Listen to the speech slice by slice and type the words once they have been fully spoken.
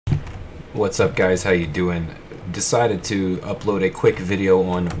What's up, guys? How you doing? Decided to upload a quick video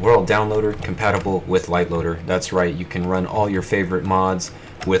on World Downloader compatible with liteloader. That's right, you can run all your favorite mods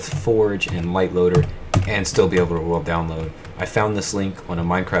with Forge and liteloader and still be able to world download. I found this link on a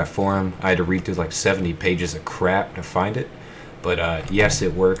Minecraft forum. I had to read through like 70 pages of crap to find it, but yes,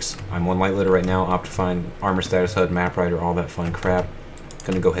 it works. I'm on liteloader right now, Optifine, Armor Status HUD, Map Writer, all that fun crap.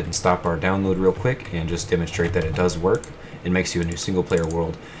 Gonna go ahead and stop our download real quick and just demonstrate that it does work. It makes you a new single player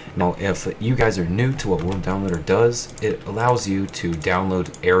world. Now, if you guys are new to what World Downloader does, it allows you to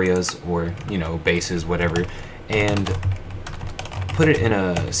download areas or, bases, whatever, and put it in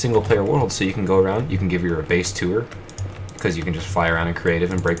a single player world so you can go around. You can give your base tour because you can just fly around in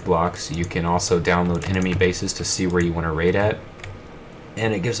creative and break blocks. You can also download enemy bases to see where you want to raid at.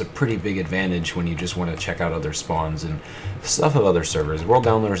 And it gives a pretty big advantage when you just want to check out other spawns and stuff of other servers. World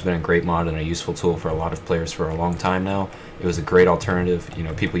Downloader has been a great mod and a useful tool for a lot of players for a long time now. It was a great alternative.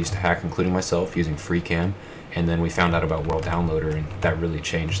 People used to hack, including myself, using FreeCam, and then we found out about World Downloader, and that really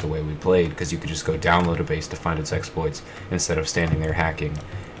changed the way we played because you could just go download a base to find its exploits instead of standing there hacking.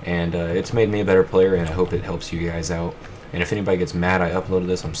 And it's made me a better player, and I hope it helps you guys out. And if anybody gets mad I uploaded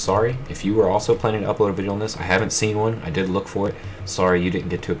this, I'm sorry. If you were also planning to upload a video on this, I haven't seen one. I did look for it. Sorry you didn't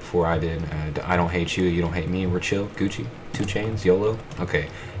get to it before I did. I don't hate you, you don't hate me. We're chill. Gucci. 2 chains. YOLO. Okay.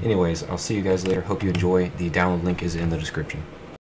 Anyways, I'll see you guys later. Hope you enjoy. The download link is in the description.